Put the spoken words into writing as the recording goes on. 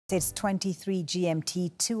It's 23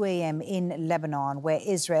 GMT, 2 a.m. in Lebanon, where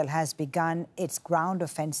Israel has begun its ground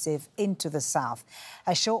offensive into the south.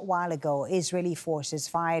 A short while ago, Israeli forces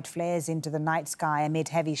fired flares into the night sky amid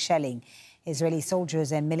heavy shelling. Israeli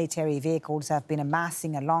soldiers and military vehicles have been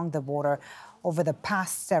amassing along the border over the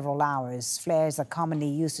past several hours. Flares are commonly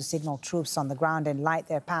used to signal troops on the ground and light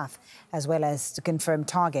their path, as well as to confirm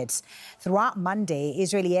targets. Throughout Monday,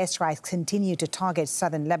 Israeli airstrikes continue to target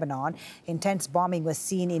southern Lebanon. Intense bombing was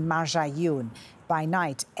seen in Marjayoun. By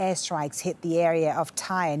night, airstrikes hit the area of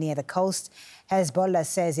Tyre near the coast. Hezbollah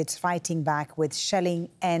says it's fighting back with shelling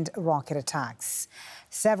and rocket attacks.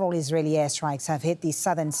 Several Israeli airstrikes have hit the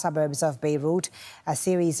southern suburbs of Beirut. A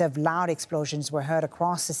series of loud explosions were heard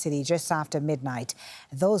across the city just after midnight.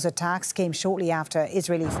 Those attacks came shortly after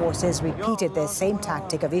Israeli forces repeated their same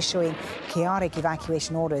tactic of issuing chaotic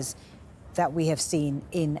evacuation orders that we have seen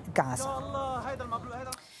in Gaza.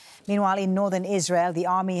 Meanwhile, in northern Israel, the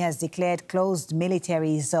army has declared closed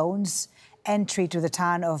military zones. Entry to the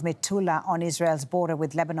town of Metula on Israel's border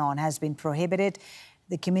with Lebanon has been prohibited.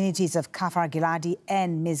 The communities of Kafar Giladi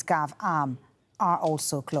and Misgav Am are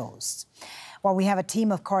also closed. Well, we have a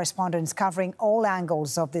team of correspondents covering all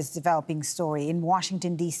angles of this developing story in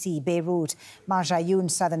Washington, D.C., Beirut, Marjayoun,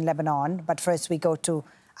 southern Lebanon. But first we go to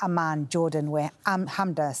Amman, Jordan, where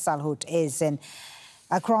Hamda Salhout is. And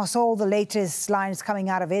across all the latest lines coming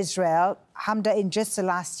out of Israel, Hamda, in just the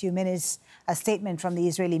last few minutes, a statement from the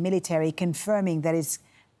Israeli military confirming that it's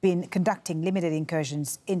been conducting limited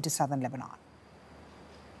incursions into southern Lebanon.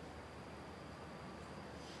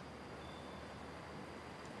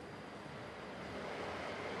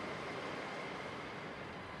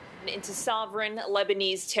 Into sovereign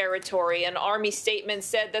Lebanese territory. An army statement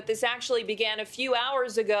said that this actually began a few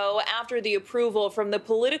hours ago after the approval from the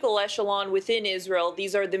political echelon within Israel.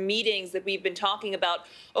 These are the meetings that we've been talking about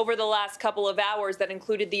over the last couple of hours that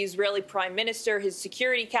included the Israeli prime minister, his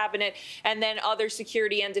security cabinet, and then other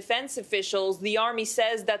security and defense officials. The army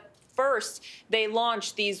says that first, they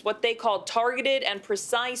launched these what they call targeted and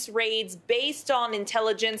precise raids based on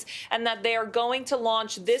intelligence, and that they are going to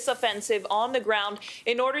launch this offensive on the ground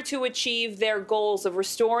in order to achieve their goals of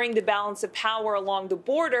restoring the balance of power along the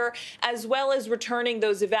border, as well as returning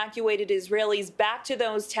those evacuated Israelis back to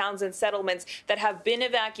those towns and settlements that have been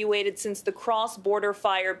evacuated since the cross-border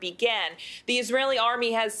fire began. The Israeli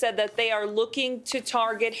army has said that they are looking to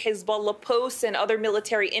target Hezbollah posts and other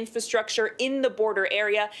military infrastructure in the border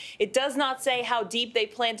area. It does not say how deep they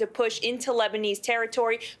plan to push into Lebanese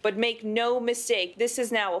territory, but make no mistake, this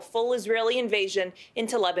is now a full Israeli invasion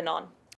into Lebanon.